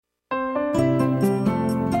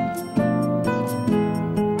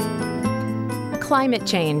climate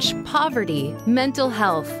change, poverty, mental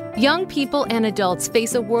health, young people and adults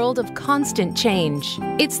face a world of constant change.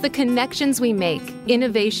 It's the connections we make,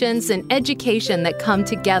 innovations, and education that come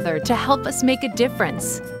together to help us make a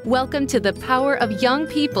difference. Welcome to the Power of Young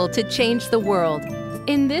People to Change the World.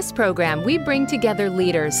 In this program, we bring together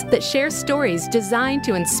leaders that share stories designed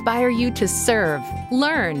to inspire you to serve,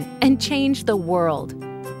 learn, and change the world.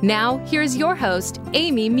 Now, here's your host,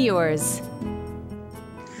 Amy Muirs.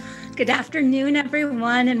 Good afternoon,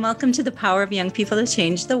 everyone, and welcome to the Power of Young People to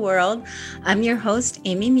Change the World. I'm your host,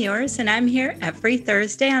 Amy Muirs, and I'm here every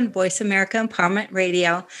Thursday on Voice America Empowerment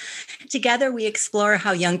Radio. Together, we explore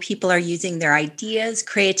how young people are using their ideas,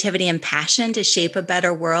 creativity, and passion to shape a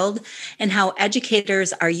better world, and how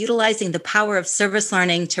educators are utilizing the power of service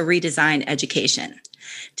learning to redesign education.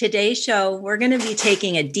 Today's show, we're going to be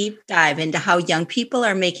taking a deep dive into how young people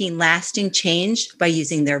are making lasting change by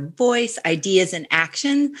using their voice, ideas, and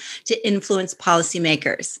action to influence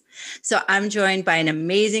policymakers. So I'm joined by an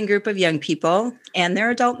amazing group of young people and their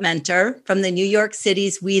adult mentor from the New York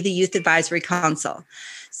City's We the Youth Advisory Council.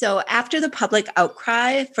 So after the public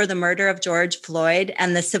outcry for the murder of George Floyd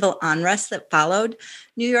and the civil unrest that followed,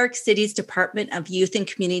 New York City's Department of Youth and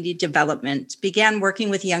Community Development began working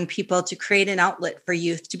with young people to create an outlet for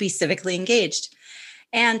youth to be civically engaged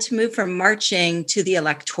and to move from marching to the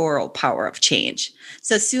electoral power of change.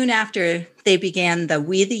 So soon after, they began the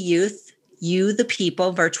We the Youth, You the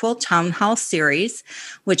People virtual town hall series,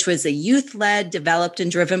 which was a youth-led, developed,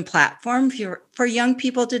 and driven platform for young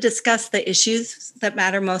people to discuss the issues that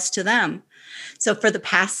matter most to them. So for the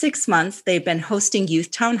past 6 months, they've been hosting youth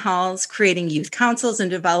town halls, creating youth councils, and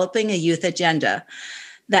developing a youth agenda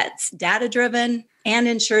that's data-driven and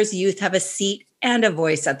ensures youth have a seat and a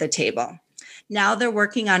voice at the table. Now they're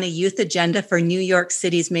working on a youth agenda for New York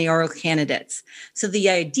City's mayoral candidates. So the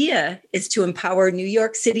idea is to empower New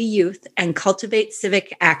York City youth and cultivate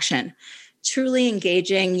civic action, truly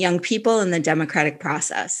engaging young people in the democratic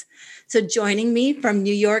process. So joining me from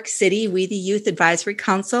New York City, We the Youth Advisory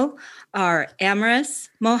Council are Amaris,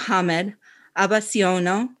 Mohammed,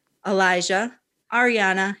 Abasiono, Elijah,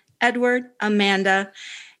 Ariana, Edward, Amanda,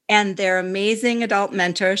 and their amazing adult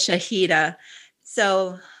mentor, Shahida.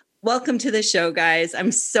 So welcome to the show, guys.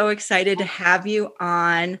 I'm so excited to have you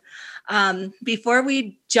on. Before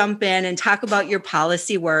we jump in and talk about your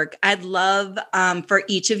policy work, I'd love for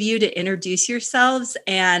each of you to introduce yourselves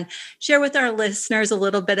and share with our listeners a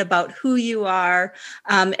little bit about who you are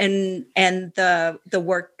and the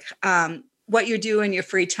work, what you do in your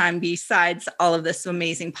free time besides all of this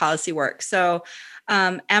amazing policy work. So,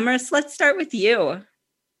 Amaris, let's start with you.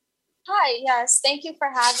 Hi, yes, thank you for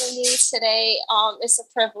having me today. It's a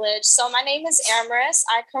privilege. So my name is Amaris.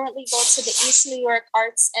 I currently go to the East New York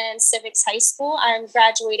Arts and Civics High School. I'm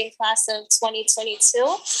graduating class of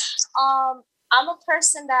 2022. I'm a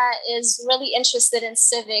person that is really interested in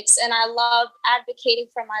civics, and I love advocating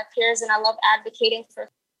for my peers, and I love advocating for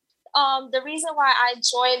the reason why I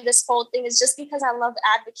joined this whole thing is just because I love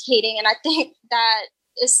advocating, and I think that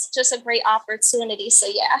it's just a great opportunity. So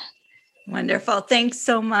yeah. Wonderful. Thanks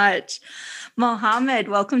so much. Mohammed,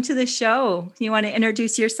 welcome to the show. You want to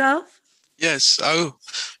introduce yourself? Yes.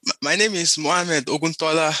 My name is Mohammed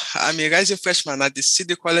Oguntola. I'm a rising freshman at the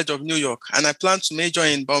City College of New York, and I plan to major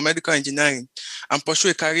in biomedical engineering and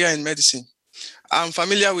pursue a career in medicine. I'm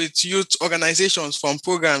familiar with youth organizations from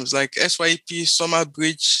programs like SYP, Summer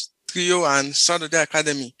Bridge, Trio, and Saturday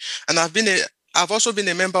Academy. And I've also been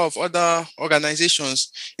a member of other organizations,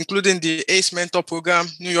 including the ACE Mentor Program,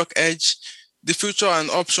 New York Edge, the Future and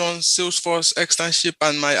Options, Salesforce Externship,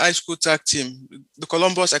 and my high school track team, the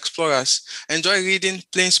Columbus Explorers. I enjoy reading,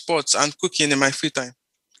 playing sports, and cooking in my free time.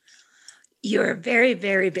 You're very,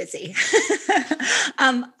 very busy.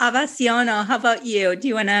 Abasiono, how about you?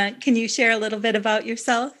 Can you share a little bit about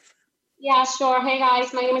yourself? Yeah, sure. Hey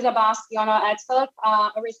guys, my name is Abasiono Etzot,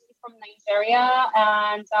 originally from Nigeria,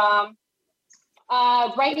 and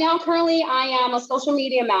right now, currently, I am a social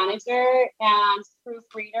media manager and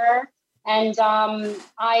proofreader, and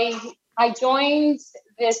I joined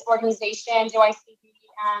this organization, JYCB,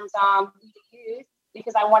 and We the Youth,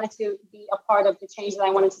 because I wanted to be a part of the change that I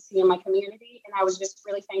wanted to see in my community, and I was just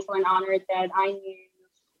really thankful and honored that I knew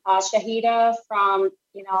Shahida from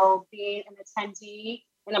being an attendee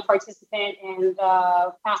and a participant in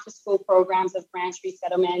the after-school programs of Grand Street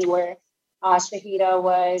Settlement, where Shahida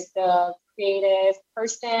was the creative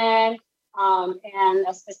person and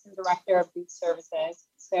assistant director of youth services.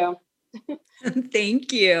 So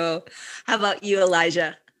thank you. How about you,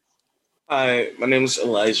 Elijah? Hi, my name is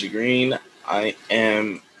Elijah Green. I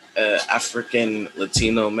am an African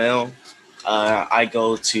Latino male. I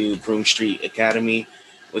go to Broome Street Academy,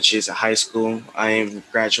 which is a high school. I am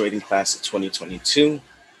graduating class of 2022.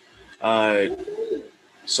 Uh,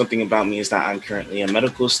 Something about me is that I'm currently a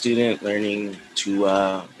medical student learning to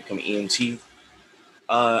become an EMT.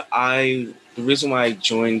 The reason why I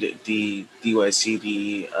joined the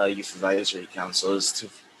DYCD Youth Advisory Council is to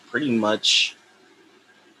pretty much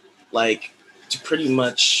like pretty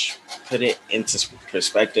much put it into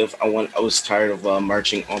perspective. I was tired of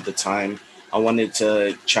marching all the time. I wanted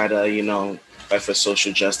to try to fight for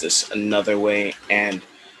social justice another way, and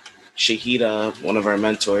Shahida, one of our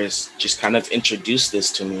mentors, just kind of introduced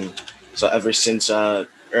this to me. So ever since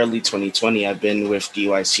early 2020, I've been with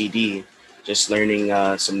DYCD, just learning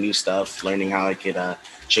some new stuff, learning how I could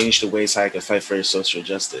change the ways how I could fight for social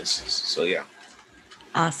justice. So yeah.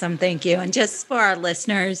 Awesome. Thank you. And just for our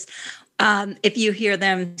listeners, if you hear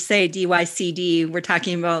them say DYCD, we're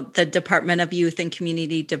talking about the Department of Youth and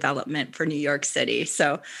Community Development for New York City.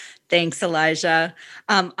 So thanks, Elijah.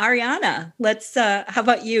 Ariana, how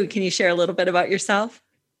about you? Can you share a little bit about yourself?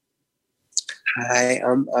 Hi,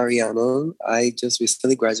 I'm Ariana. I just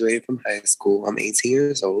recently graduated from high school. I'm 18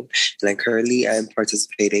 years old, and I currently am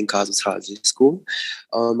participating in cosmetology school.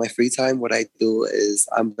 My free time, what I do is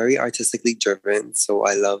I'm very artistically driven, so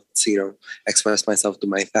I love to, express myself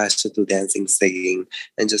through my fashion, through dancing, singing,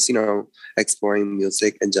 and just, exploring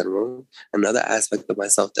music in general. Another aspect of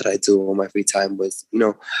myself that I do on my free time was,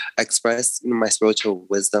 express my spiritual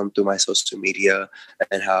wisdom through my social media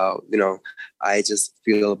and how, I just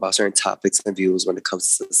feel about certain topics and views when it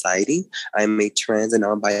comes to society. I'm a trans and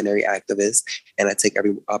non-binary activist, and I take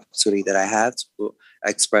every opportunity that I have to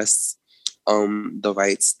express the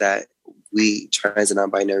rights that we trans and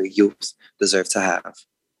non-binary youth deserve to have.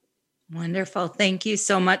 Wonderful. Thank you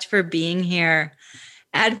so much for being here.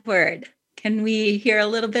 Edward, can we hear a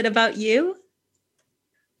little bit about you?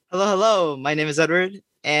 Hello. My name is Edward,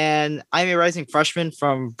 and I'm a rising freshman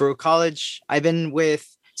from Brew College. I've been with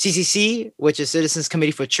CCC, which is Citizens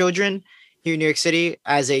Committee for Children here in New York City,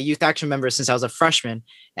 as a youth action member since I was a freshman.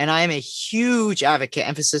 And I am a huge advocate,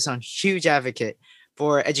 emphasis on huge advocate,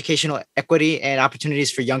 for educational equity and opportunities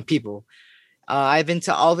for young people. I've been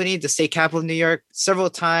to Albany, the state capital of New York, several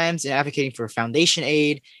times in advocating for foundation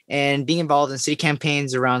aid and being involved in city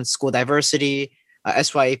campaigns around school diversity,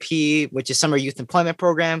 SYAP, which is Summer Youth Employment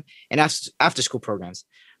Program, and after school programs.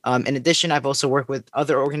 In addition, I've also worked with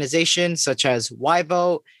other organizations such as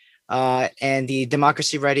YVote and the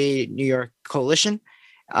Democracy Ready New York Coalition.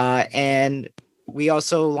 And we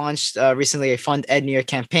also launched recently a Fund Ed New York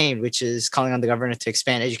campaign, which is calling on the governor to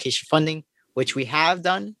expand education funding, which we have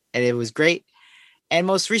done, and it was great. And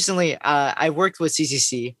most recently, I worked with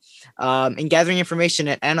CCC in gathering information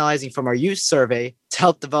and analyzing from our youth survey to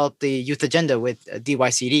help develop the youth agenda with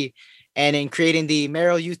DYCD, and in creating the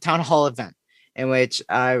Merrill Youth Town Hall event, in which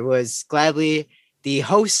I was gladly the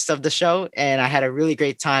host of the show, and I had a really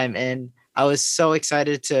great time. And I was so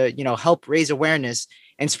excited to, help raise awareness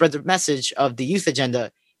and spread the message of the youth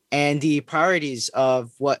agenda and the priorities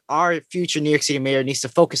of what our future New York City mayor needs to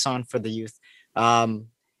focus on for the youth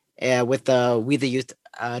with the We the Youth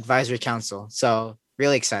Advisory Council. So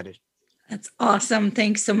really excited. That's awesome.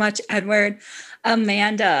 Thanks so much, Edward.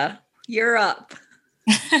 Amanda, you're up.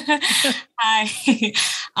 Hi,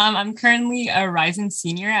 I'm currently a rising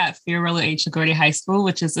senior at Fiorello H. LaGuardia High School,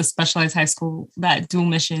 which is a specialized high school that dual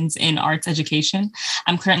missions in arts education.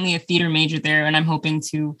 I'm currently a theater major there, and I'm hoping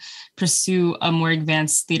to pursue a more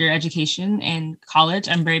advanced theater education in college.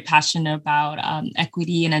 I'm very passionate about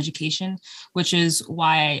equity in education, which is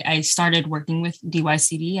why I started working with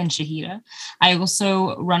DYCD and Shahida. I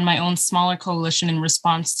also run my own smaller coalition in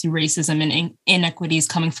response to racism and inequities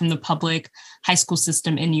coming from the public high school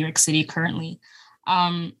system in New York City currently.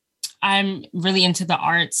 I'm really into the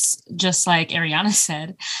arts, just like Ariana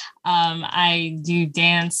said. I do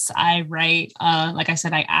dance, I write, like I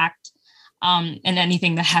said, I act, and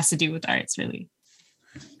anything that has to do with arts, really.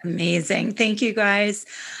 Amazing. Thank you, guys.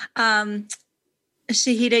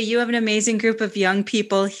 Shahida, you have an amazing group of young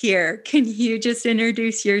people here. Can you just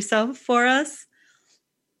introduce yourself for us?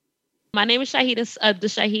 My name is Shahida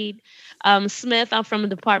Shahid Smith. I'm from the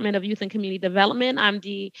Department of Youth and Community Development. I'm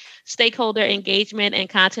the stakeholder engagement and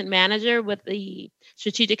content manager with the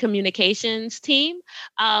strategic communications team.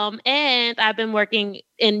 And I've been working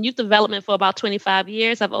in youth development for about 25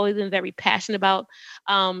 years. I've always been very passionate about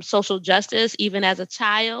social justice, even as a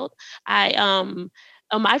child. On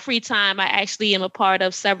my free time, I actually am a part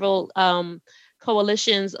of several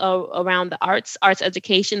coalitions around the arts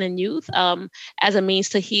education and youth as a means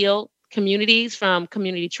to heal communities from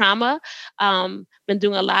community trauma. Been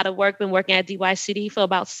doing a lot of work, been working at DYCD for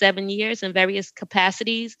about 7 years in various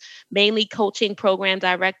capacities, mainly coaching program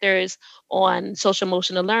directors on social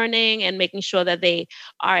emotional learning and making sure that they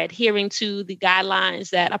are adhering to the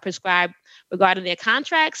guidelines that are prescribed regarding their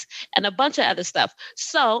contracts and a bunch of other stuff.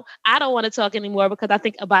 So I don't want to talk anymore because I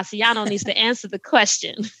think Abaciano needs to answer the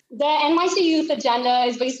question. The NYC Youth Agenda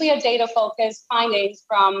is basically a data-focused findings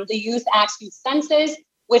from the Youth Acts Youth Census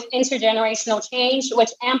with intergenerational change,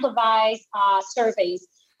 which amplifies surveys.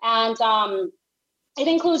 And it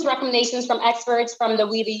includes recommendations from experts from the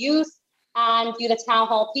We the Youth and You the Town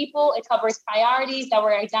Hall people. It covers priorities that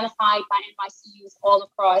were identified by NYC youth all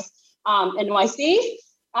across NYC.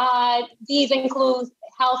 These include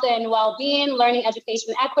health and well-being, learning,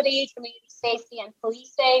 education, equity, community safety and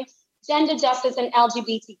policing, gender justice and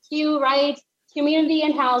LGBTQ rights, community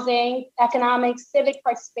and housing, economic, civic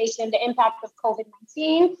participation, the impact of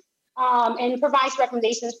COVID-19, and provides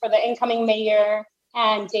recommendations for the incoming mayor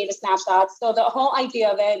and data snapshots. So the whole idea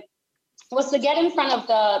of it was to get in front of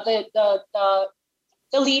the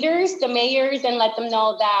leaders, the mayors, and let them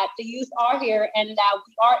know that the youth are here and that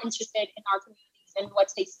we are interested in our communities and what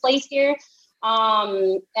takes place here.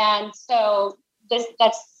 And so this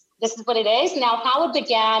is what it is. Now, how it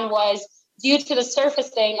began was due to the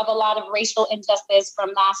surfacing of a lot of racial injustice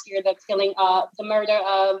from last year, the murder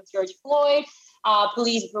of George Floyd,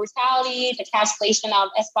 police brutality, the cancellation of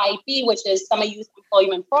SYEP, which is Summer Youth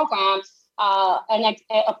Employment Program, and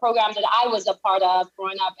a program that I was a part of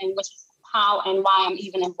growing up, and which is how and why I'm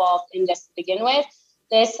even involved in this to begin with.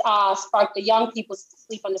 This sparked the young people to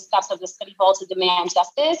sleep on the steps of the City Hall to demand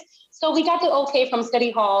justice. So we got the okay from City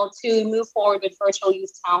Hall to move forward with virtual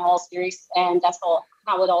youth town hall series, and that's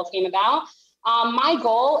how it all came about. My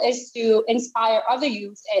goal is to inspire other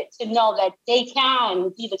youth to know that they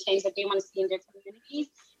can be the change that they want to see in their communities,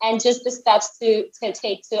 and just the steps to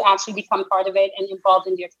take to actually become part of it and involved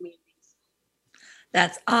in their communities.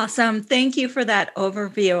 That's awesome. Thank you for that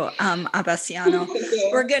overview, Abaciano.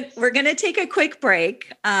 We're going to take a quick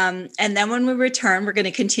break. And then when we return, we're going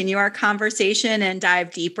to continue our conversation and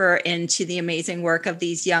dive deeper into the amazing work of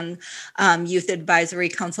these young Youth Advisory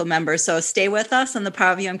Council members. So stay with us on the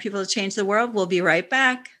Power of Young People to Change the World. We'll be right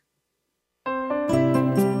back.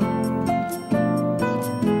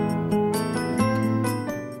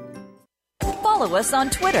 Follow us on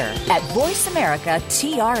Twitter at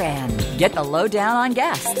VoiceAmericaTRN. Get the lowdown on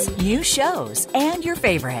guests, new shows, and your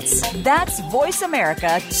favorites. That's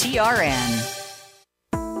VoiceAmericaTRN.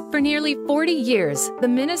 For nearly 40 years, the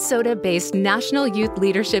Minnesota-based National Youth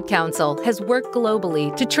Leadership Council has worked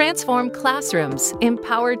globally to transform classrooms,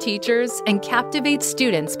 empower teachers, and captivate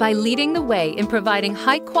students by leading the way in providing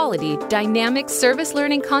high-quality, dynamic service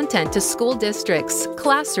learning content to school districts,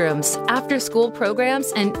 classrooms, after-school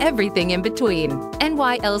programs, and everything in between.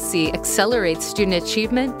 NYLC accelerates student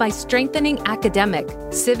achievement by strengthening academic,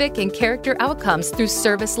 civic, and character outcomes through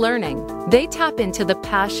service learning. They tap into the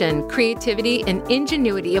passion, creativity, and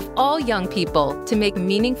ingenuity of all young people to make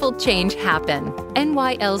meaningful change happen.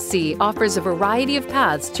 NYLC offers a variety of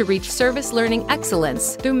paths to reach service learning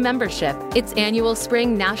excellence through membership, its annual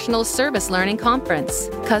Spring National Service Learning Conference,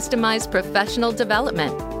 customized professional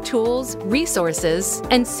development, tools, resources,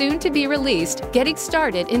 and soon to be released Getting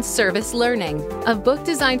Started in Service Learning, a book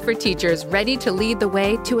designed for teachers ready to lead the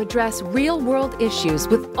way to address real-world issues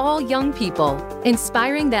with all young people,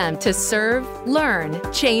 inspiring them to serve, learn,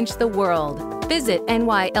 change the world. Visit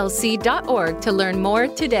nylc.org to learn more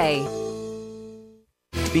today.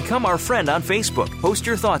 Become our friend on Facebook. Post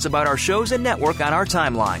your thoughts about our shows and network on our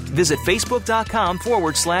timeline. Visit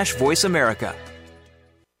facebook.com/Voice America.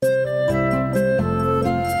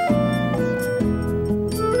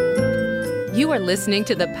 You are listening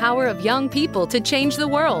to The Power of Young People to Change the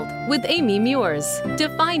World with Amy Muirs. To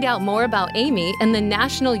find out more about Amy and the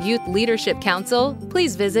National Youth Leadership Council,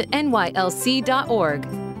 please visit nylc.org.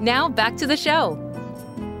 Now back to the show.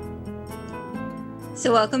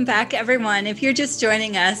 So welcome back, everyone. If you're just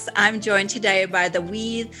joining us, I'm joined today by the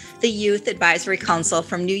We the Youth Advisory Council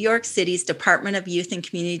from New York City's Department of Youth and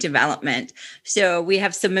Community Development. So we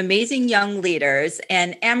have some amazing young leaders.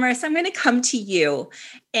 And Amaris, I'm going to come to you.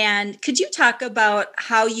 And could you talk about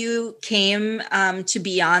how you came to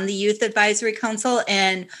be on the Youth Advisory Council,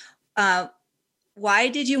 and why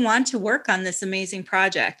did you want to work on this amazing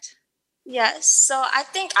project? Yes, so I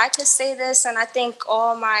think I could say this, and I think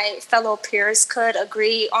all my fellow peers could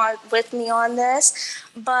agree with me on this,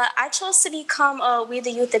 but I chose to become a We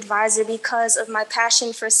the Youth Advisor because of my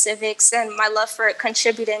passion for civics and my love for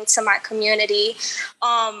contributing to my community.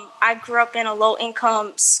 I grew up in a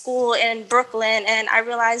low-income school in Brooklyn, and I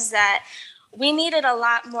realized that we needed a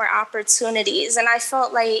lot more opportunities. And I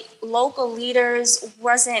felt like local leaders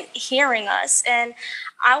wasn't hearing us. And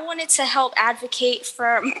I wanted to help advocate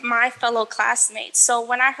for my fellow classmates. So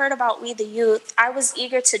when I heard about We the Youth, I was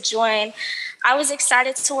eager to join. I was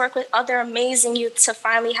excited to work with other amazing youth to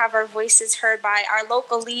finally have our voices heard by our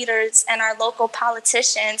local leaders and our local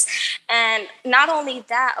politicians. And not only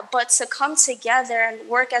that, but to come together and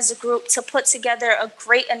work as a group to put together a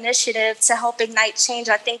great initiative to help ignite change.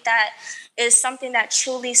 I think that is something that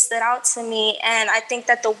truly stood out to me. And I think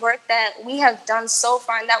that the work that we have done so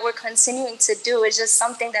far and that we're continuing to do is just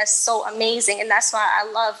something that's so amazing. And that's why I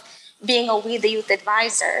love being a We the Youth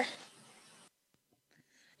advisor.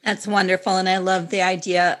 That's wonderful. And I love the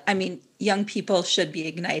idea. I mean, young people should be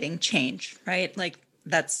igniting change, right? Like,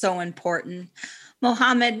 that's so important.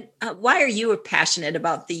 Mohammed, why are you passionate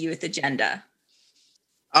about the youth agenda?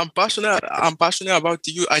 I'm passionate about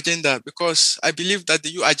the youth agenda because I believe that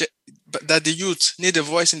the youth need a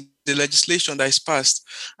voice in the legislation that is passed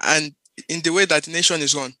and in the way that the nation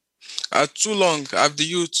is run. Too long have the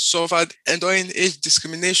youth suffered enduring age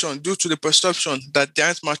discrimination due to the perception that they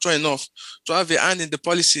aren't mature enough to have a hand in the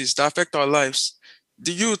policies that affect our lives.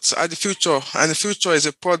 The youth are the future, and the future is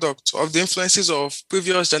a product of the influences of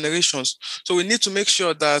previous generations. So we need to make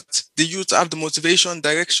sure that the youth have the motivation,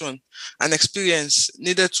 direction, and experience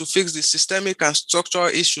needed to fix the systemic and structural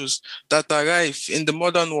issues that are rife in the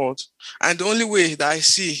modern world. And the only way that I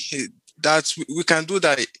see that we can do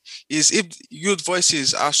that is if youth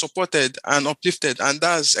voices are supported and uplifted. And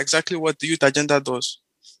that's exactly what the youth agenda does.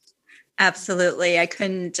 Absolutely. I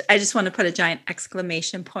just want to put a giant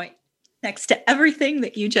exclamation point next to everything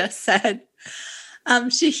that you just said.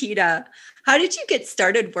 Shahida, how did you get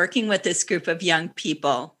started working with this group of young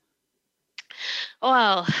people?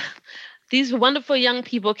 Well, these wonderful young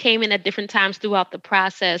people came in at different times throughout the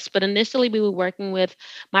process, but initially we were working with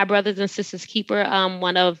my brothers and sisters keeper,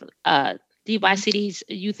 one of DYCD's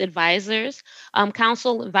youth advisors,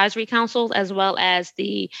 advisory councils, as well as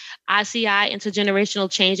the ICI Intergenerational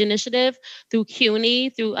Change Initiative through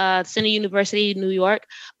CUNY, through Center University, New York.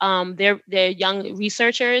 They're young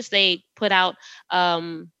researchers. They put out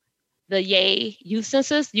the YAY Youth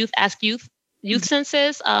Census, Youth Ask Youth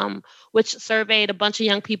Census, which surveyed a bunch of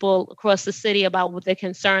young people across the city about what their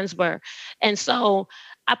concerns were. And so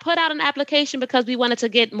I put out an application because we wanted to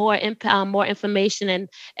get more information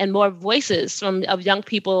and more voices of young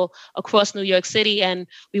people across New York City. And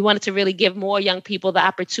we wanted to really give more young people the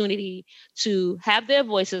opportunity to have their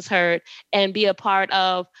voices heard and be a part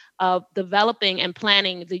of developing and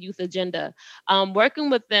planning the youth agenda. Working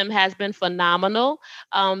with them has been phenomenal.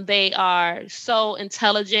 They are so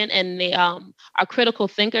intelligent and they are critical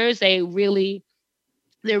thinkers. They really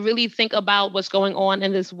think about what's going on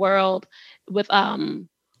in this world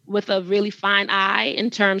with a really fine eye in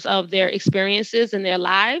terms of their experiences and their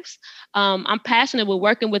lives. I'm passionate with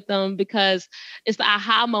working with them because it's the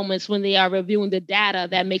aha moments when they are reviewing the data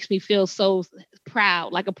that makes me feel so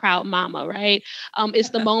proud, like a proud mama, right? It's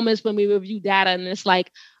the moments when we review data and it's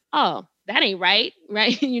like, oh, that ain't right?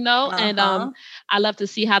 You know? And I love to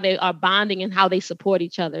see how they are bonding and how they support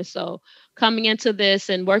each other. So coming into this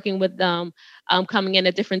and working with them, coming in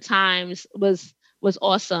at different times was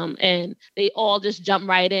awesome. And they all just jump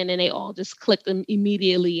right in and they all just click them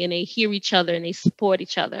immediately and they hear each other and they support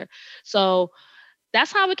each other. So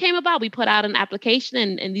that's how it came about. We put out an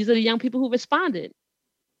application and these are the young people who responded.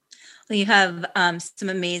 Well, you have some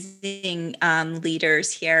amazing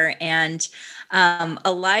leaders here. And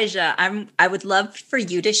Elijah, I would love for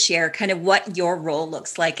you to share kind of what your role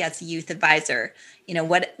looks like as a youth advisor. You know,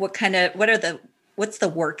 what's the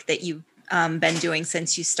work that you've been doing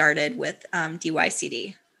since you started with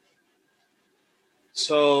DYCD?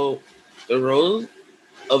 So the role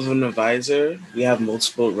of an advisor, we have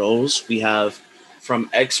multiple roles. We have from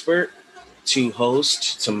expert to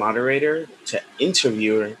host to moderator to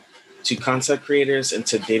interviewer to content creators and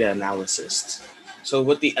to data analysts. So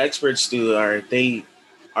what the experts do are they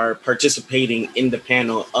are participating in the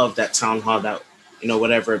panel of that town hall that,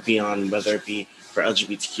 whatever it be on, whether it be for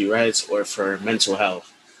LGBTQ rights or for mental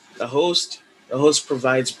health. The host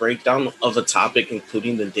provides breakdown of a topic,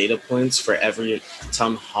 including the data points for every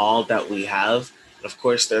town hall that we have. And of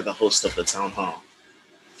course, they're the host of the town hall.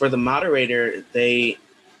 For the moderator, they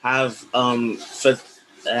have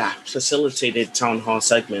facilitated town hall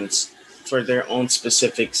segments for their own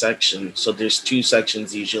specific section. So there's 2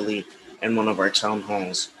 sections usually in one of our town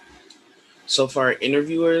halls. So for our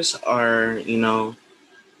interviewers are,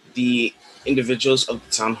 the individuals of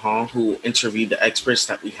the town hall who interview the experts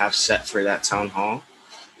that we have set for that town hall.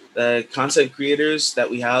 The content creators that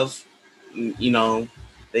we have,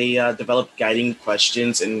 They develop guiding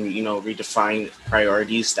questions and, redefine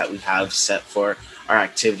priorities that we have set for our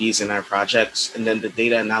activities and our projects. And then the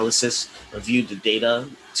data analysis reviewed the data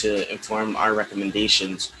to inform our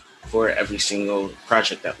recommendations for every single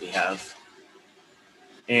project that we have.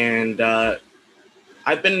 And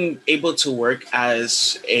I've been able to work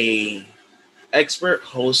as a expert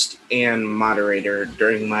host and moderator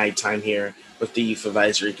during my time here with the Youth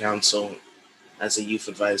Advisory Council as a youth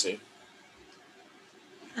advisor.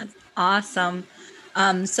 That's awesome.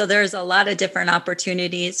 So there's a lot of different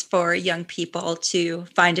opportunities for young people to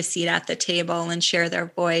find a seat at the table and share their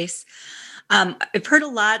voice. I've heard a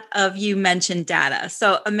lot of you mention data.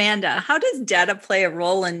 So Amanda, how does data play a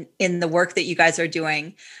role in the work that you guys are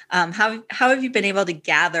doing? How have you been able to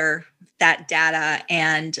gather that data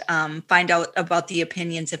and find out about the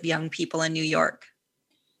opinions of young people in New York?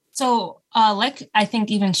 So like I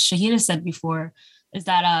think even Shahida said before, is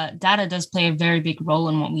that data does play a very big role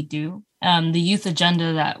in what we do. The youth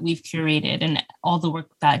agenda that we've curated and all the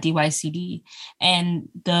work that DYCD and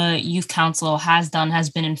the Youth Council has done has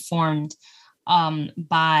been informed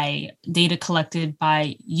by data collected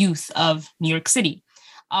by youth of New York City.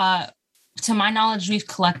 To my knowledge, we've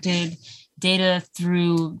collected data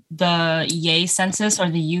through the YAY census or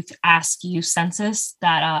the Youth Ask You census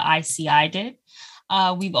that ICI did.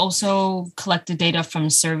 We've also collected data from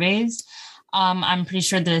surveys. I'm pretty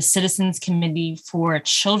sure the Citizens Committee for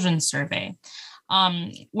Children survey,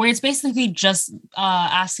 where it's basically just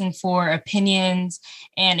asking for opinions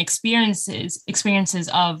and experiences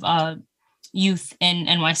of youth in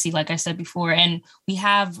NYC, like I said before. And we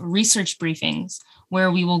have research briefings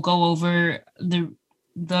where we will go over the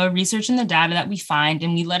research and the data that we find,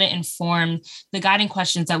 and we let it inform the guiding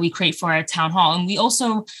questions that we create for our town hall. And we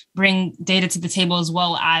also bring data to the table as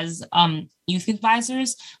well as youth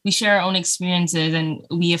advisors. We share our own experiences and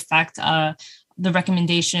we affect the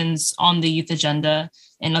recommendations on the youth agenda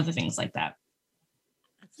and other things like that.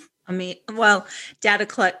 I mean, well,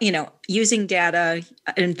 using data,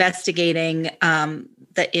 investigating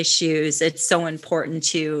the issues, it's so important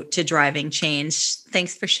to driving change.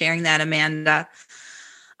 Thanks for sharing that, Amanda.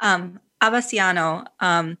 Abbasiano,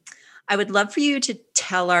 I would love for you to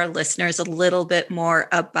tell our listeners a little bit more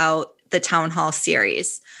about the Town Hall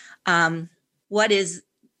series.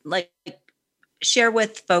 Share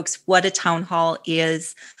with folks what a town hall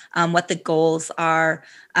is, what the goals are,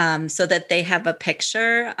 so that they have a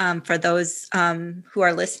picture for those who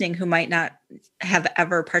are listening who might not have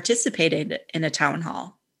ever participated in a town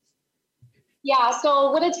hall. Yeah,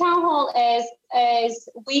 so what a town hall is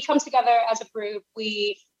we come together as a group.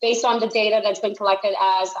 We, based on the data that's been collected,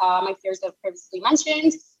 as my peers have previously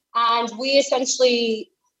mentioned, and we essentially,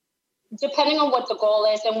 depending on what the goal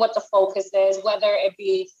is and what the focus is, whether it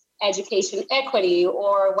be education equity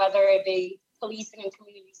or whether it be policing and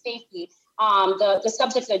community safety, the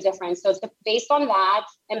subjects are different. So based on that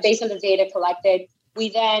and based on the data collected, we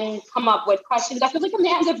then come up with questions. I feel like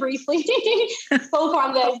Amanda briefly spoke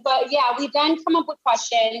on this, but yeah, we then come up with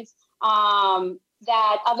questions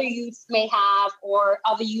that other youths may have or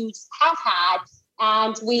other youths have had.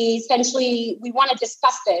 And we want to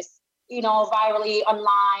discuss this, virally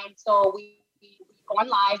online. So we go on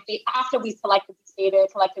live after we've collected this data,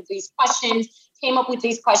 collected these questions, came up with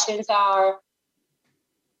these questions and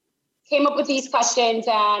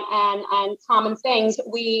common things.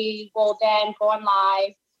 We will then go on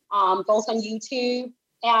live, both on YouTube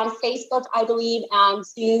and Facebook, I believe, and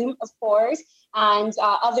Zoom, of course. And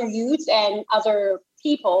other youths and other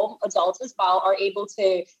people, adults as well, are able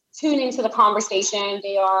to tune into the conversation.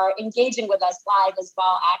 They are engaging with us live as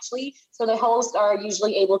well, actually. So the hosts are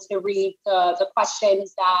usually able to read the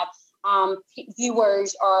questions that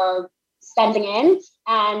viewers are sending in,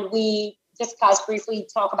 and we discuss, briefly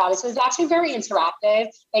talk about it. So it's actually very interactive.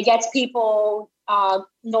 It gets people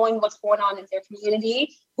knowing what's going on in their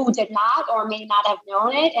community who did not or may not have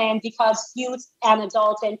known it. And because youth and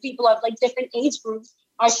adults and people of different age groups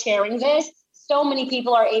are sharing this, so many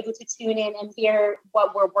people are able to tune in and hear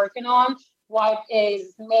what we're working on, what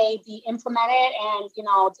may be implemented, and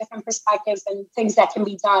different perspectives and things that can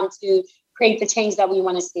be done to create the change that we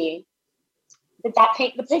want to see. Did that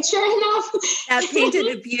paint the picture enough? That painted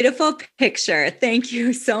a beautiful picture. Thank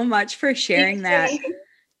you so much for sharing that.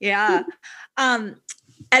 Yeah.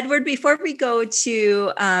 Edward, before we go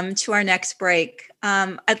to our next break,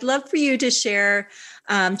 I'd love for you to share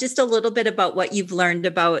just a little bit about what you've learned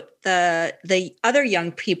about the other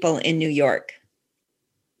young people in New York.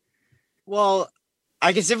 Well,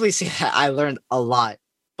 I can simply say that I learned a lot,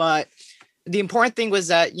 but the important thing was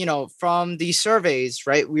that, from these surveys,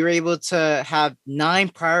 right, we were able to have 9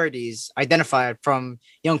 priorities identified from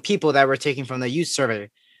young people that were taken from the youth survey.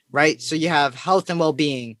 right? So you have health and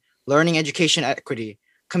well-being, learning, education, equity,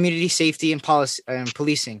 community safety and policy and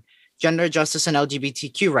policing, gender justice and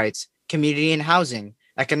LGBTQ rights, community and housing,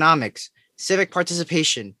 economics, civic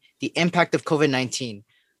participation, the impact of COVID-19.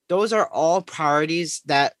 Those are all priorities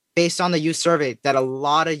that, based on the youth survey, that a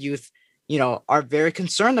lot of youth, are very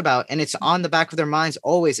concerned about, and it's on the back of their minds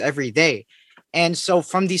always, every day. And so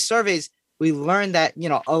from these surveys, we learned that,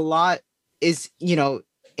 a lot is,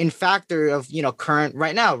 in factor of, current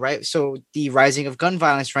right now, right? So the rising of gun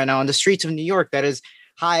violence right now on the streets of New York, that is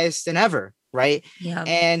highest than ever, right? Yeah.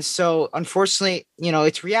 And so unfortunately,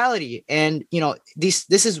 it's reality. And,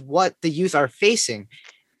 this is what the youth are facing.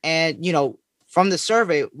 And, from the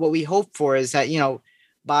survey, what we hope for is that,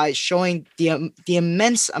 by showing the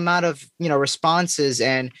immense amount of, responses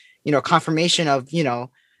and, confirmation of,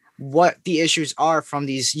 what the issues are from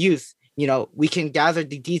these youth, we can gather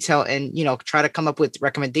the detail and, try to come up with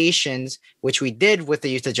recommendations, which we did with the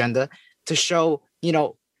youth agenda, to show,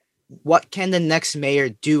 what can the next mayor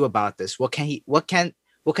do about this? What can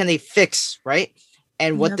they fix, right?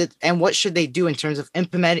 And what should they do in terms of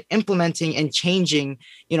implementing and changing,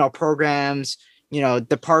 programs,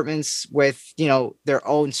 departments with, their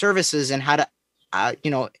own services, and how to,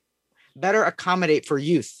 better accommodate for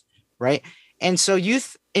youth, right? And so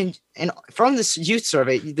youth, and from this youth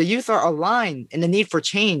survey, the youth are aligned in the need for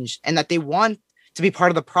change and that they want to be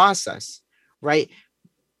part of the process, right?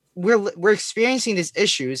 We're experiencing these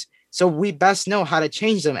issues, so we best know how to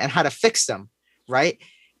change them and how to fix them, right?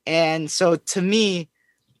 And so to me,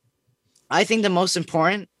 I think the most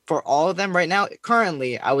important for all of them right now,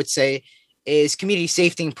 currently, I would say, is community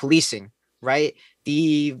safety and policing, right?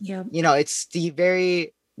 It's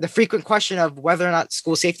the frequent question of whether or not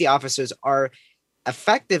school safety officers are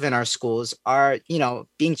effective in our schools are,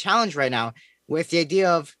 being challenged right now, with the idea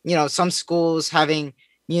of, some schools having,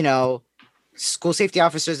 school safety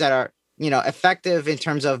officers that are, effective in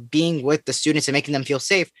terms of being with the students and making them feel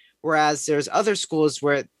safe. Whereas there's other schools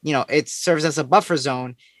where, it serves as a buffer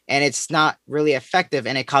zone and it's not really effective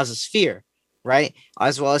and it causes fear, right?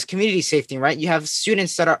 As well as community safety, right? You have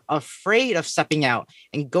students that are afraid of stepping out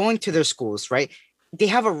and going to their schools, right? They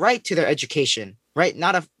have a right to their education, right?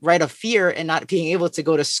 Not a right of fear and not being able to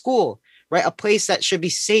go to school, right? A place that should be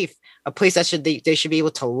safe, a place that they should be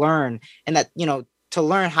able to learn, and that, to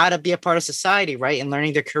learn how to be a part of society, right? And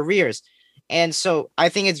learning their careers. And so I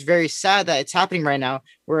think it's very sad that it's happening right now,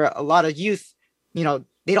 where a lot of youth, they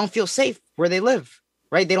don't feel safe where they live,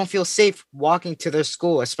 right? They don't feel safe walking to their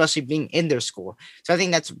school, especially being in their school. So I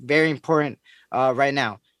think that's very important right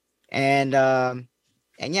now. And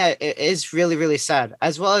yeah, it is really, really sad,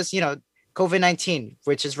 as well as, COVID-19,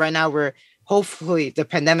 which is right now where hopefully the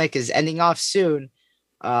pandemic is ending off soon.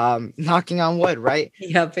 Knocking on wood, right?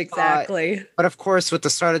 Yep, exactly. But of course, with the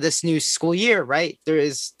start of this new school year, right,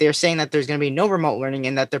 they're saying that there's going to be no remote learning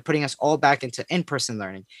and that they're putting us all back into in-person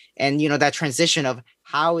learning. And, that transition of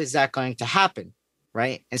how is that going to happen,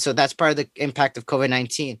 right? And so that's part of the impact of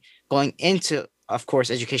COVID-19 going into, of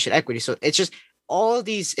course, education equity. So it's just all of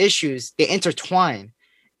these issues, they intertwine,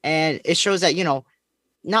 and it shows that,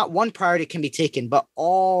 not one priority can be taken, but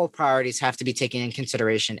all priorities have to be taken in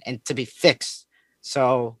consideration and to be fixed.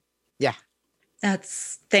 So, yeah.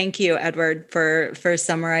 Thank you, Edward, for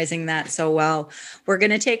summarizing that so well. We're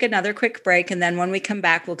going to take another quick break, and then when we come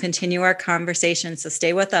back, we'll continue our conversation. So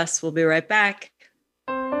stay with us. We'll be right back.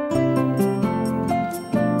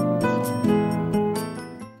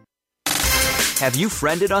 Have you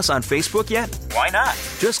friended us on Facebook yet? Why not?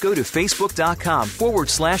 Just go to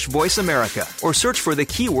facebook.com/Voice America or search for the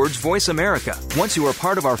keywords Voice America. Once you are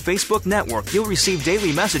part of our Facebook network, you'll receive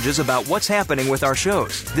daily messages about what's happening with our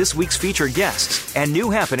shows, this week's featured guests, and new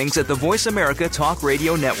happenings at the Voice America Talk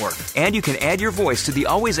Radio Network. And you can add your voice to the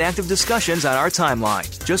always active discussions on our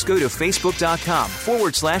timeline. Just go to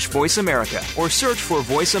facebook.com/Voice America or search for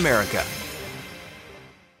Voice America.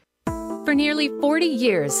 For nearly 40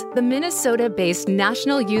 years, the Minnesota-based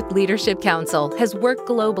National Youth Leadership Council has worked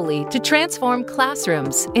globally to transform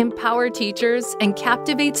classrooms, empower teachers, and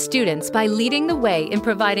captivate students by leading the way in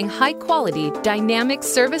providing high-quality, dynamic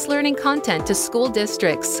service learning content to school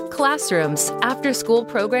districts, classrooms, after-school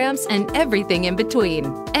programs, and everything in between.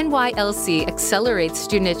 NYLC accelerates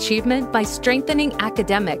student achievement by strengthening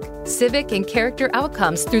academic, civic, and character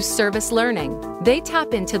outcomes through service learning. They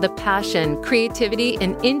tap into the passion, creativity,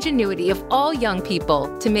 and ingenuity of all young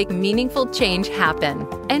people to make meaningful change happen.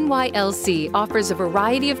 NYLC offers a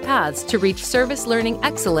variety of paths to reach service learning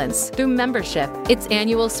excellence through membership, its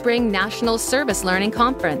annual Spring National Service Learning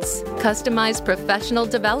Conference, customized professional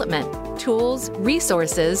development, tools,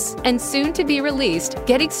 resources, and soon to be released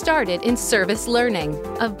Getting Started in Service Learning,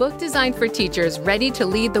 a book designed for teachers ready to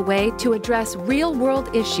lead the way to address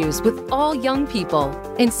real-world issues with all young people,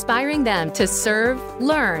 inspiring them to serve,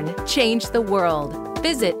 learn, change the world.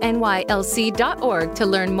 Visit nylc.org to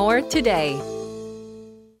learn more today.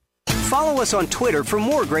 Follow us on Twitter for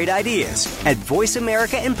more great ideas at Voice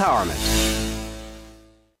America Empowerment.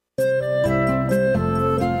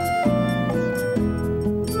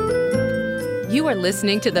 You are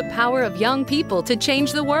listening to The Power of Young People to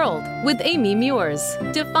Change the World with Amy Muirs.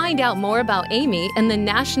 To find out more about Amy and the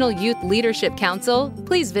National Youth Leadership Council,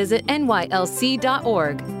 please visit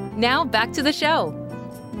nylc.org. Now back to the show.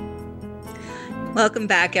 Welcome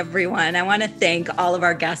back, everyone. I want to thank all of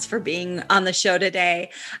our guests for being on the show today.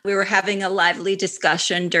 We were having a lively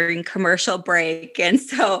discussion during commercial break. And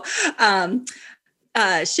so,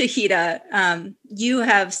 Shahida, you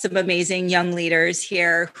have some amazing young leaders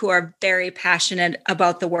here who are very passionate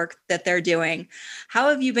about the work that they're doing. How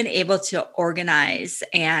have you been able to organize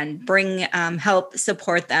and bring help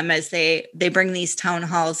support them as they bring these town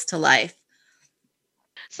halls to life?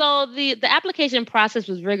 So the application process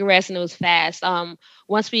was rigorous and it was fast.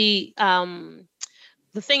 Once we, the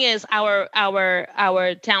thing is, our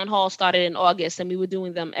town hall started in August, and we were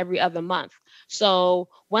doing them every other month. So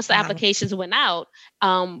once the applications went out,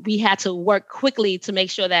 we had to work quickly to make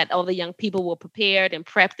sure that all the young people were prepared and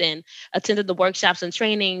prepped and attended the workshops and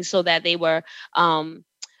trainings so that they were on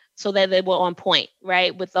point,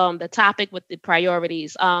 right, with the topic, with the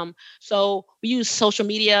priorities. So we use social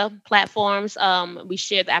media platforms. We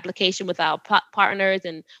shared the application with our partners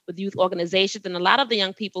and with youth organizations. And a lot of the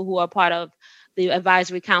young people who are part of the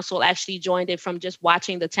advisory council actually joined it from just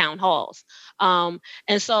watching the town halls. And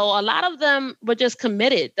so a lot of them were just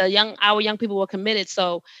committed. Our young people were committed.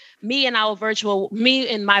 So me in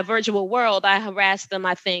my virtual world, I harassed them,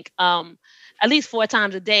 I think, at least 4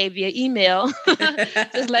 times a day via email,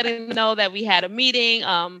 just letting them know that we had a meeting,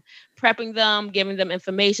 prepping them, giving them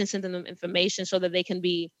information, sending them information so that they can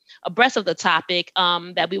be abreast of the topic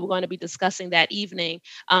that we were going to be discussing that evening.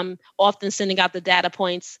 Often sending out the data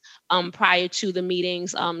points prior to the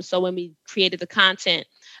meetings. So when we created the content,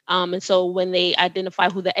 and so when they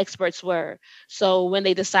identified who the experts were, so when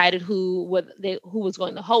they decided who was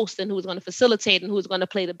going to host and who was going to facilitate and who was going to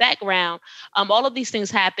play the background, all of these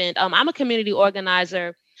things happened. I'm a community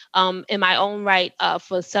organizer in my own right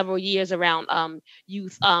for several years around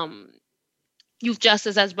youth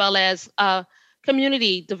justice as well as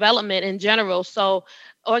community development in general. So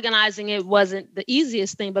organizing it wasn't the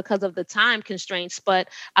easiest thing because of the time constraints, but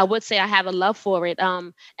I would say I have a love for it.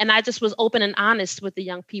 And I just was open and honest with the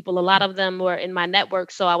young people. A lot of them were in my network,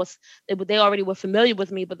 so they already were familiar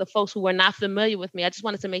with me, but the folks who were not familiar with me, I just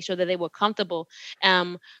wanted to make sure that they were comfortable.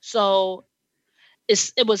 So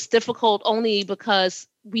it was difficult only because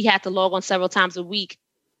we had to log on several times a week,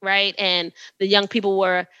 right? And the young people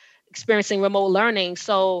were experiencing remote learning.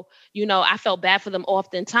 So, I felt bad for them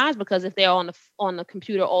oftentimes because if they're on the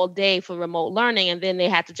computer all day for remote learning, and then they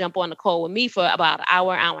had to jump on the call with me for about an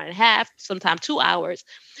hour and a half, sometimes 2 hours,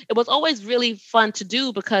 it was always really fun to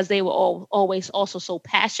do because they were always also so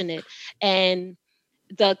passionate. And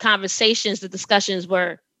the conversations, the discussions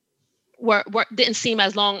didn't seem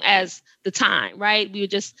as long as the time, right?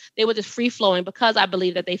 They were just free flowing because I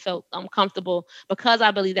believe that they felt comfortable, because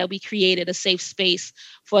I believe that we created a safe space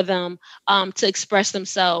for them to express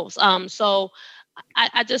themselves. So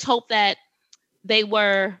I just hope that they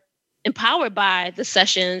were empowered by the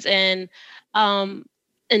sessions. And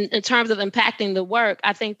in terms of impacting the work,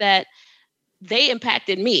 I think that they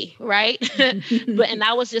impacted me, right? And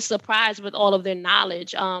I was just surprised with all of their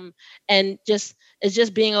knowledge. And just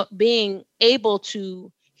being able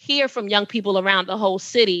to hear from young people around the whole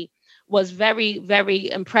city was very, very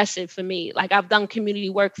impressive for me. Like, I've done community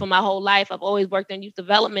work for my whole life. I've always worked in youth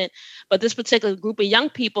development, but this particular group of young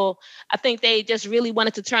people, I think they just really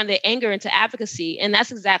wanted to turn their anger into advocacy. And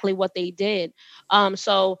that's exactly what they did.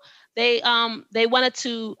 So they wanted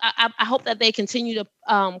to, I hope that they continue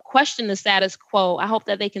to question the status quo. I hope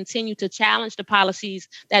that they continue to challenge the policies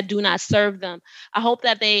that do not serve them. I hope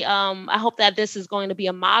that this is going to be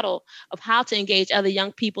a model of how to engage other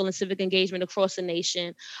young people in civic engagement across the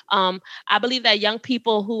nation. I believe that young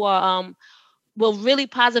people who are, will really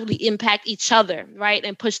positively impact each other, right?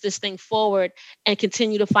 And push this thing forward and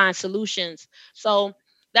continue to find solutions. So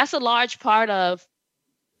that's a large part of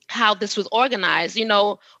how this was organized.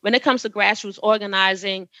 When it comes to grassroots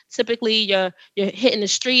organizing, typically you're hitting the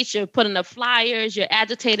streets, you're putting up flyers, you're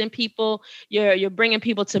agitating people, you're bringing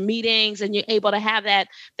people to meetings, and you're able to have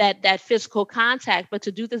that physical contact. But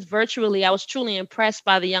to do this virtually, I was truly impressed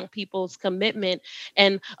by the young people's commitment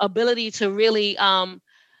and ability to really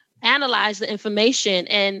analyze the information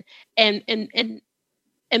and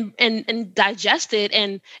digest it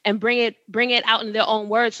and bring it out in their own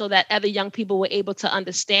words, so that other young people were able to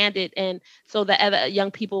understand it, and so that other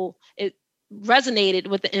young people it resonated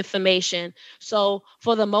with the information. So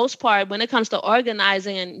for the most part, when it comes to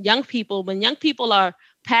organizing and young people, when young people are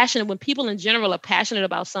passionate, when people in general are passionate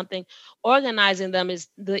about something, organizing them is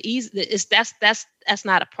that's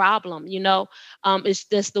not a problem. It's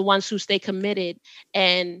just the ones who stay committed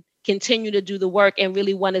and continue to do the work and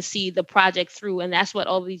really want to see the project through. And that's what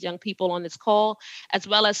all of these young people on this call, as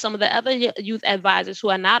well as some of the other youth advisors who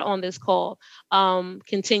are not on this call,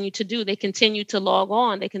 continue to do. They continue to log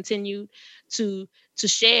on. They continue to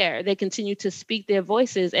share. They continue to speak their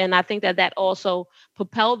voices. And I think that also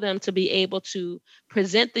propelled them to be able to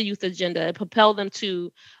present the youth agenda, propel them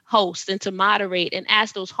to host and to moderate and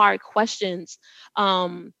ask those hard questions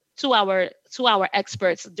to our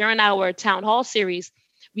experts. During our town hall series,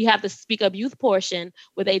 we have the Speak Up Youth portion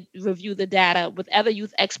where they review the data with other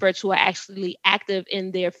youth experts who are actually active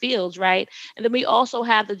in their fields, right? And then we also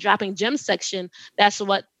have the Dropping Gems section. That's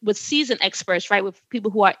with seasoned experts, right? With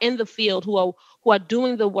people who are in the field, who are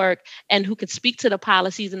doing the work and who could speak to the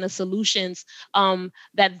policies and the solutions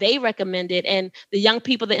that they recommended. And the young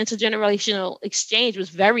people, the intergenerational exchange was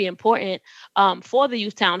very important for the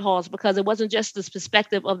youth town halls, because it wasn't just this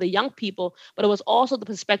perspective of the young people, but it was also the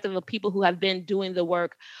perspective of people who have been doing the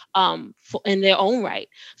work in their own right.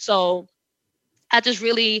 So I just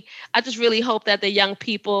really hope that the young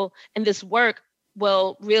people in this work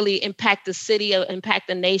will really impact the city, impact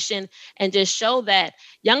the nation, and just show that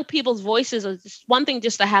young people's voices are just one thing,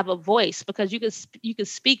 just to have a voice, because you can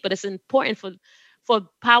speak, but it's important for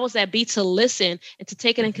powers that be to listen and to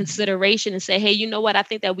take it in consideration and say, hey, you know what? I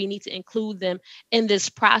think that we need to include them in this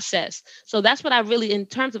process. So that's what in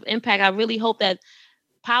terms of impact, I really hope that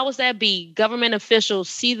powers that be, government officials,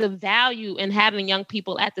 see the value in having young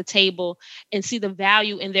people at the table and see the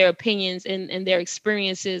value in their opinions and their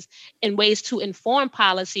experiences in ways to inform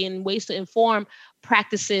policy and ways to inform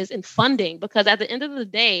practices and funding. Because at the end of the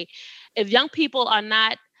day, if young people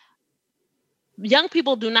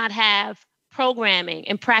do not have programming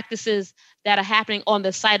and practices that are happening on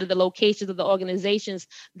the site of the locations of the organizations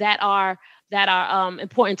that are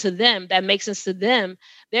important to them, that make sense to them,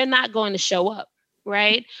 they're not going to show up.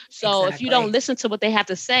 Right. So If you don't listen to what they have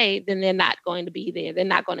to say, then they're not going to be there. They're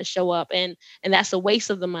not going to show up. And that's a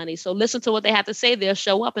waste of the money. So listen to what they have to say. They'll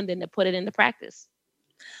show up and then they'll put it into practice.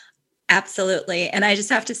 Absolutely. And I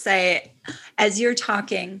just have to say, as you're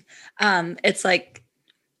talking, it's like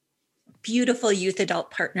beautiful youth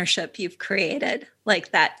adult partnership you've created,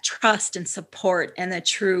 like that trust and support and the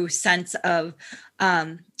true sense of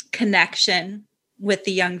connection with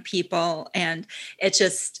the young people. And it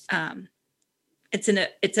just,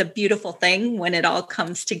 it's a beautiful thing when it all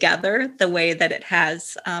comes together the way that it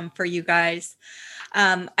has for you guys.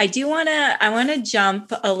 I want to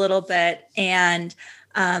jump a little bit and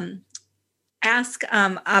ask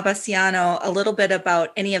Abbasiano a little bit about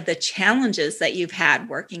any of the challenges that you've had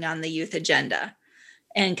working on the youth agenda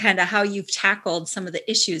and kind of how you've tackled some of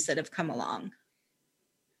the issues that have come along.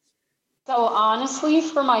 So honestly,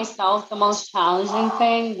 for myself, the most challenging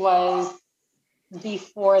thing was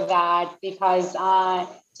before that, because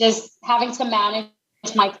just having to manage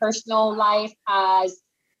my personal life as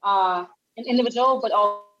an individual, but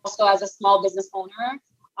also as a small business owner,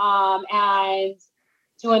 and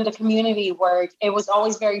doing the community work, it was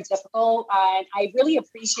always very difficult. And I really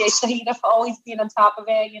appreciate Shahida for always being on top of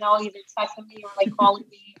it, either texting me or calling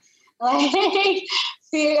me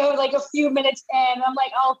like a few minutes in. I'm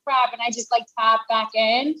like, oh crap. And I just tap back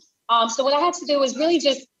in. So what I had to do was really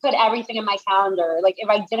just put everything in my calendar. Like if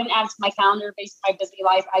I didn't add to my calendar based on my busy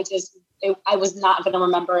life, I was not going to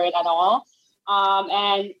remember it at all.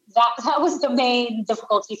 And that was the main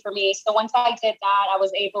difficulty for me. So once I did that, I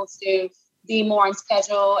was able to be more on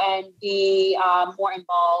schedule and be more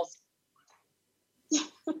involved.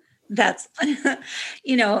 That's,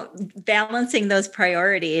 balancing those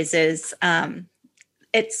priorities is,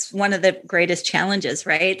 it's one of the greatest challenges,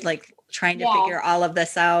 right? Like trying to figure all of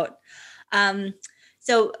this out.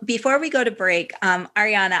 So before we go to break,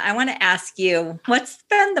 Ariana, I want to ask you, what's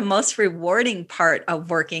been the most rewarding part of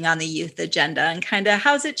working on the youth agenda, and kind of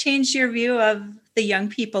how's it changed your view of the young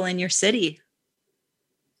people in your city?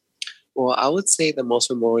 Well, I would say the most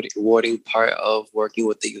rewarding part of working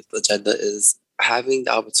with the youth agenda is having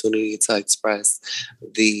the opportunity to express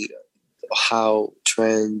the how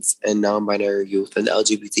trans and non-binary youth and the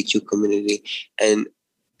LGBTQ community and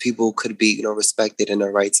people could be, respected and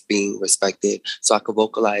their rights being respected. So I could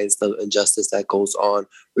vocalize the injustice that goes on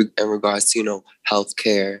in regards to,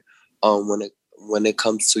 healthcare. When it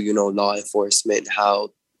comes to, law enforcement, how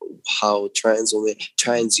trans women,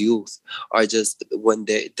 trans youth are just when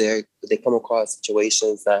they come across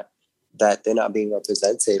situations that they're not being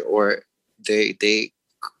represented, or they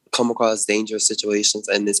come across dangerous situations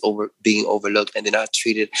and it's being overlooked, and they're not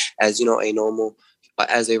treated as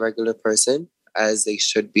as a regular person as they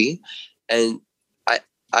should be. And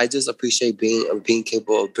I just appreciate being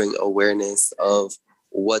capable of bringing awareness of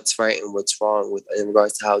what's right and what's wrong in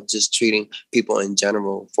regards to how just treating people in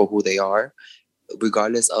general for who they are,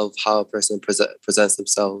 regardless of how a person presents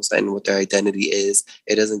themselves and what their identity is.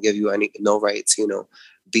 It doesn't give you no right to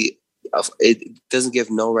be. It doesn't give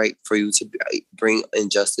no right for you to bring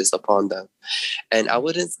injustice upon them. And I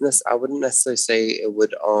wouldn't necessarily say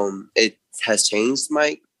it has changed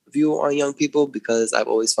my view on young people, because I've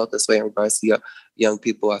always felt this way in regards to young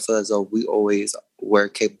people. I feel as though we always were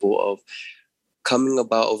capable of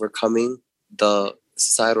overcoming the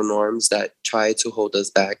societal norms that try to hold us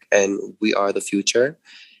back, and we are the future.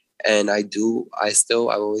 And I still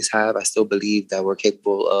believe that we're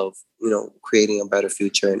capable of, creating a better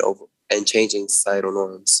future and changing societal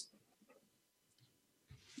norms.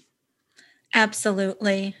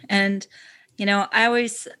 Absolutely. And, I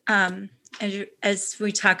always, as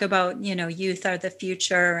we talk about, youth are the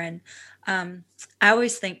future. And I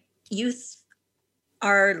always think youth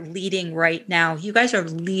are leading right now. You guys are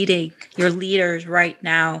leading, you're leaders right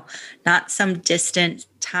now, not some distant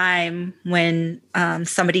time when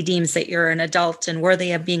somebody deems that you're an adult and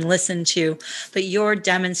worthy of being listened to, but you're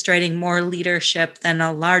demonstrating more leadership than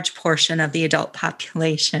a large portion of the adult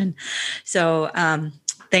population. So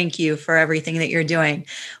thank you for everything that you're doing.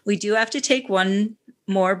 We do have to take one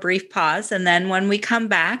more brief pause, and then when we come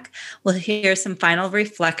back, we'll hear some final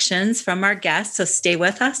reflections from our guests. So stay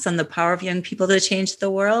with us on the Power of Young People to Change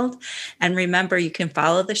the World. And remember, you can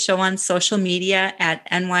follow the show on social media at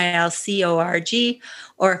NYLC.org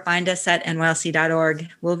or find us at nylc.org.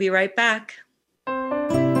 We'll be right back.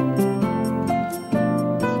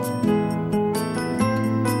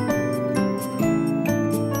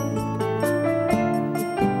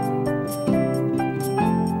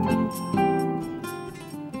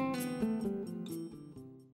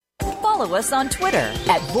 Follow us on Twitter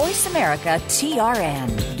at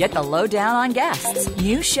VoiceAmericaTRN. Get the lowdown on guests,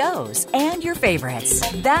 new shows, and your favorites.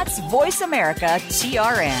 That's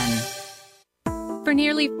VoiceAmericaTRN. For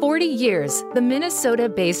nearly 40 years, the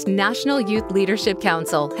Minnesota-based National Youth Leadership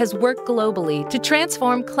Council has worked globally to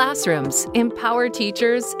transform classrooms, empower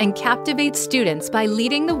teachers, and captivate students by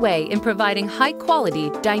leading the way in providing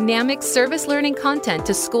high-quality, dynamic service learning content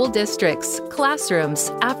to school districts,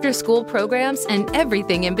 classrooms, after-school programs, and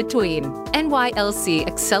everything in between. NYLC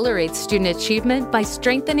accelerates student achievement by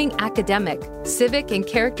strengthening academic, civic, and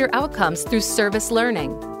character outcomes through service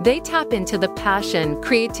learning. They tap into the passion,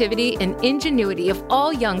 creativity, and ingenuity of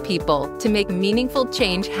all young people to make meaningful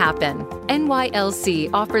change happen. NYLC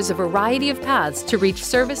offers a variety of paths to reach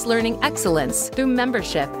service learning excellence through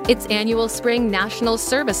membership, its annual Spring National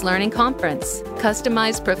Service Learning Conference,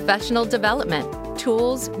 customized professional development,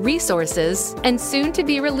 tools, resources, and soon to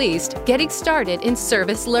be released Getting Started in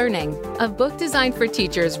Service Learning, a book designed for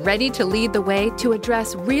teachers ready to lead the way to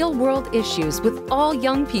address real-world issues with all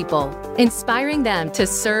young people, inspiring them to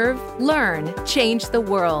serve, learn, change the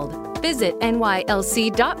world. Visit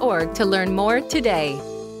nylc.org to learn more today.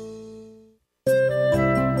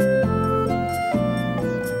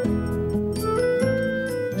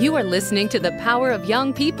 You are listening to The Power of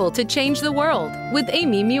Young People to Change the World with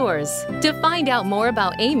Amy Muirs. To find out more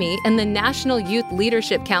about Amy and the National Youth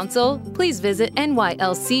Leadership Council, please visit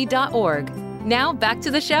nylc.org. Now back to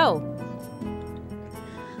the show.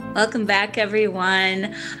 Welcome back,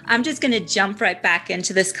 everyone. I'm just going to jump right back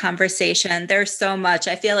into this conversation. There's so much.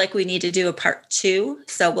 I feel like we need to do a part 2,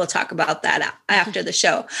 so we'll talk about that after the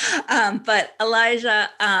show. But Elijah,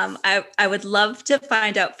 I would love to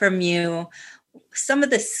find out from you some of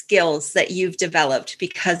the skills that you've developed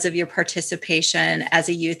because of your participation as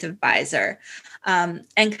a youth advisor,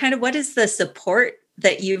 and kind of what is the support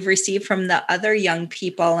that you've received from the other young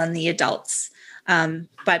people and the adults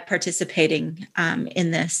by participating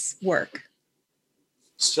in this work?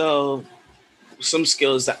 So some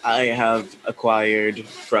skills that I have acquired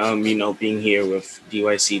from, being here with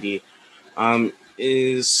DYCD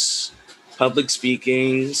is public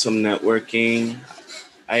speaking, some networking.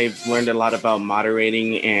 I've learned a lot about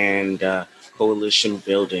moderating and coalition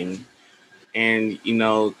building. And,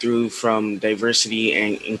 through from diversity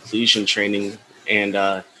and inclusion training and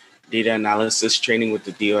data analysis training with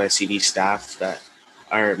the DOICD staff that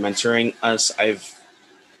are mentoring us, I've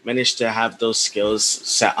managed to have those skills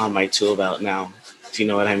set on my tool belt now. Do you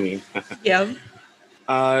know what I mean? Yeah.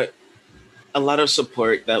 A lot of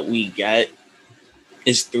support that we get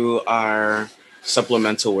is through our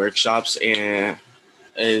supplemental workshops and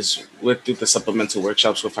through the supplemental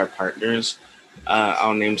workshops with our partners.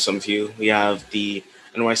 I'll name some few. We have the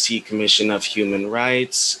NYC Commission of Human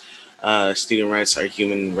Rights. Student rights are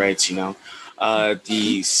human rights,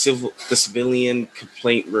 the Civilian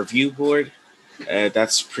Complaint Review Board.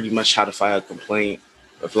 That's pretty much how to file a complaint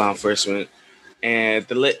with law enforcement. And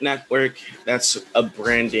the Lit Network, that's a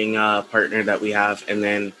branding partner that we have. And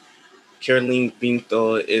then Caroline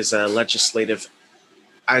Pinto is a legislative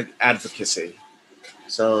advocacy.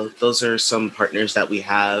 So those are some partners that we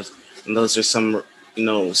have. And those are some,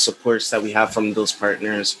 supports that we have from those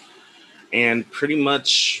partners. And pretty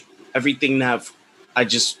much everything that I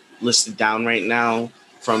just listed down right now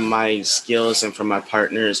from my skills and from my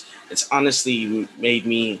partners, it's honestly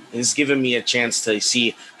it's given me a chance to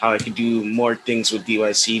see how I could do more things with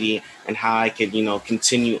DYCD and how I could,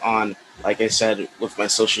 continue on, like I said, with my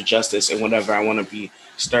social justice and whatever I want to be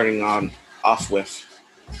starting off with.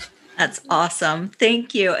 That's awesome.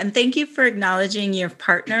 Thank you. And thank you for acknowledging your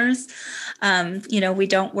partners. We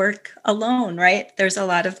don't work alone, right? There's a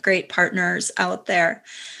lot of great partners out there.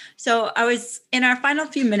 So in our final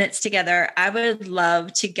few minutes together, I would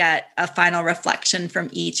love to get a final reflection from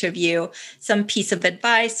each of you, some piece of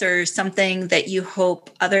advice or something that you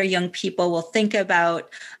hope other young people will think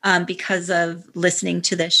about because of listening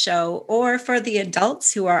to this show, or for the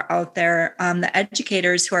adults who are out there, the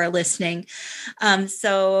educators who are listening.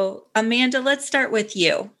 So Amanda, let's start with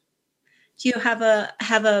you. Do you have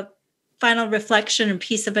a final reflection and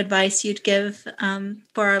piece of advice you'd give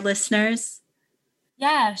for our listeners?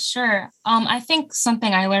 Yeah, sure. I think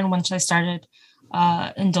something I learned once I started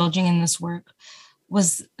indulging in this work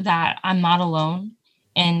was that I'm not alone,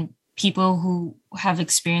 and people who have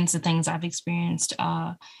experienced the things I've experienced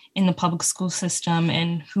in the public school system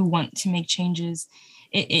and who want to make changes.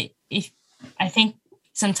 I think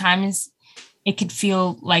sometimes it could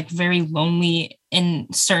feel like very lonely in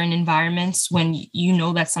certain environments when you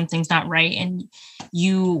know that something's not right and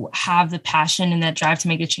you have the passion and that drive to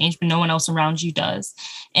make a change, but no one else around you does.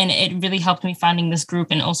 And it really helped me finding this group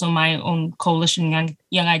and also my own coalition,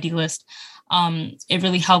 Young Idealist. It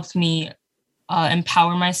really helped me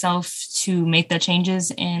empower myself to make the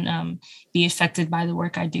changes and be affected by the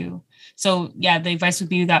work I do. So yeah, the advice would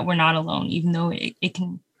be that we're not alone, even though it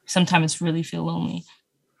can sometimes really feel lonely.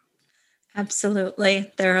 Absolutely.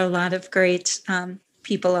 There are a lot of great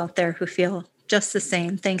people out there who feel just the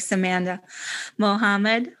same. Thanks, Amanda.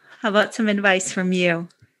 Mohammed, how about some advice from you?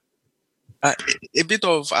 A bit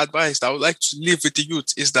of advice that I would like to leave with the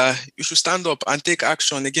youth is that you should stand up and take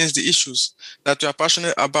action against the issues that you are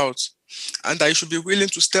passionate about, and that you should be willing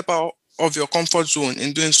to step out of your comfort zone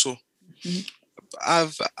in doing so.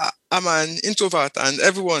 Mm-hmm. I'm an introvert, and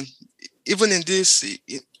everyone, even in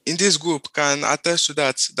this group, can attest to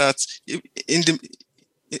that in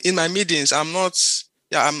my meetings, I'm not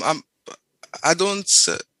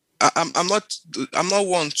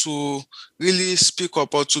one to really speak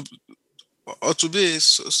up or to be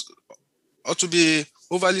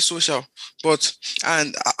overly social, but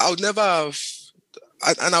I would never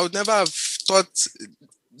have thought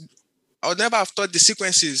the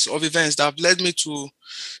sequences of events that have led me to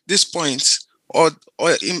this point, and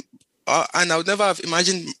I would never have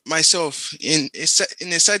imagined myself in a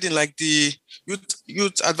setting like the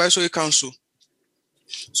Youth Advisory Council.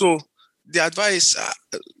 So the advice,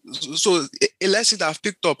 a lesson that I've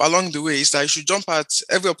picked up along the way is that you should jump at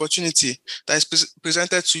every opportunity that is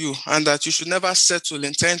presented to you, and that you should never settle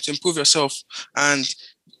in trying to improve yourself and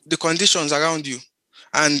the conditions around you.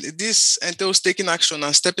 And this entails taking action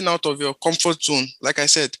and stepping out of your comfort zone, like I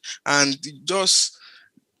said, and just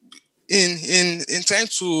in trying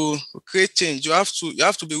to create change, you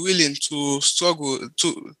have to be willing to struggle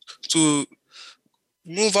to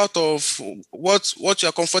move out of what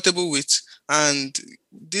you're comfortable with. And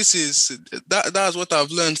that's what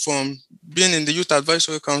I've learned from being in the Youth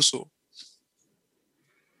Advisory Council.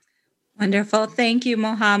 Wonderful. Thank you,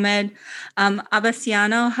 Mohammed.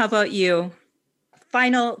 Abasiano, how about you?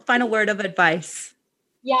 Final word of advice.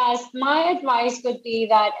 Yes, my advice would be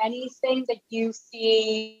that anything that you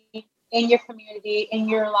see in your community, in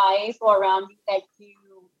your life, or around you that you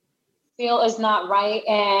feel is not right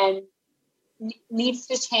and needs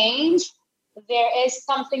to change, there is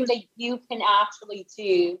something that you can actually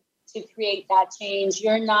do to create that change.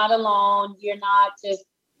 You're not alone. You're not just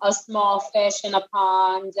a small fish in a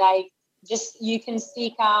pond. You can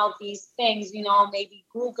seek out these things, maybe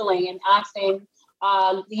Googling and asking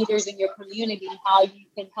leaders in your community how you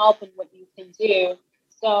can help and what you can do.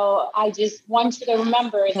 So I just want you to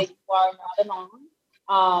remember that you are not alone,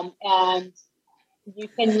 and you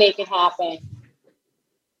can make it happen.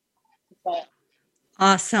 But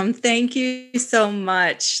awesome. Thank you so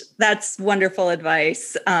much. That's wonderful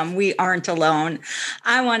advice. We aren't alone.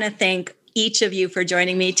 I want to thank each of you for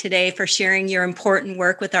joining me today, for sharing your important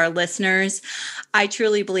work with our listeners. I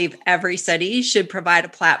truly believe every city should provide a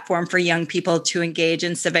platform for young people to engage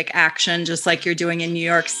in civic action, just like you're doing in New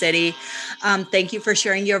York City. Thank you for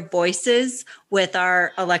sharing your voices with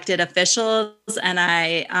our elected officials, and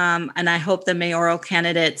I hope the mayoral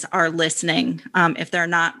candidates are listening. If they're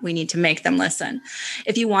not, we need to make them listen.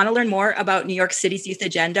 If you want to learn more about New York City's youth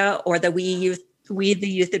agenda or the We the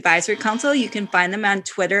Youth Advisory Council, you can find them on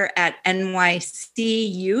Twitter at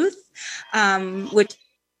NYC Youth, which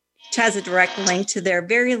has a direct link to their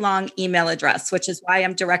very long email address, which is why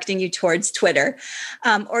I'm directing you towards Twitter.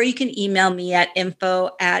 Or you can email me at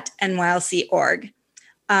info@nylc.org.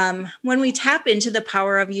 When we tap into the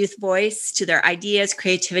power of youth voice, to their ideas,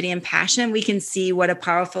 creativity, and passion, we can see what a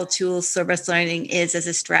powerful tool service learning is as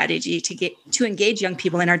a strategy to engage young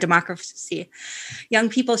people in our democracy. Young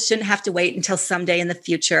people shouldn't have to wait until someday in the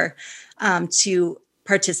future to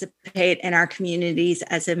participate in our communities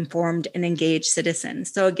as informed and engaged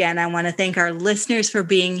citizens. So again, I want to thank our listeners for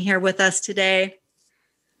being here with us today.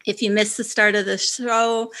 If you missed the start of the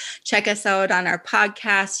show, check us out on our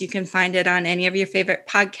podcast. You can find it on any of your favorite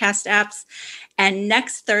podcast apps. And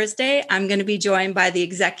next Thursday, I'm going to be joined by the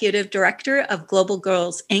Executive Director of Global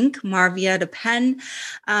Girls, Inc., Marvia DePen.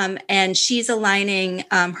 And she's aligning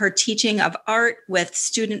her teaching of art with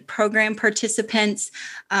student program participants.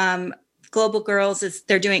 Global Girls,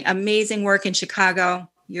 they're doing amazing work in Chicago.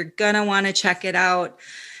 You're going to want to check it out.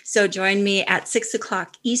 So join me at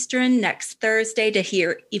 6:00 Eastern next Thursday to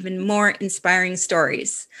hear even more inspiring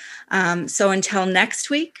stories. So until next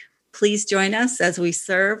week, please join us as we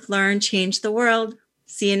serve, learn, change the world.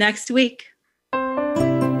 See you next week.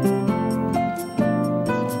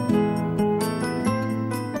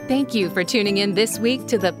 Thank you for tuning in this week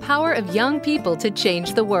to the Power of Young People to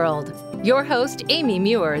Change the World. Your host, Amy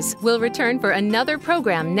Muirs, will return for another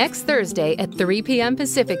program next Thursday at 3 p.m.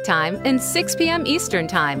 Pacific Time and 6 p.m. Eastern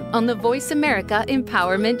Time on the Voice America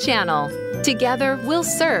Empowerment Channel. Together, we'll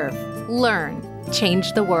serve, learn,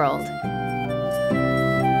 change the world.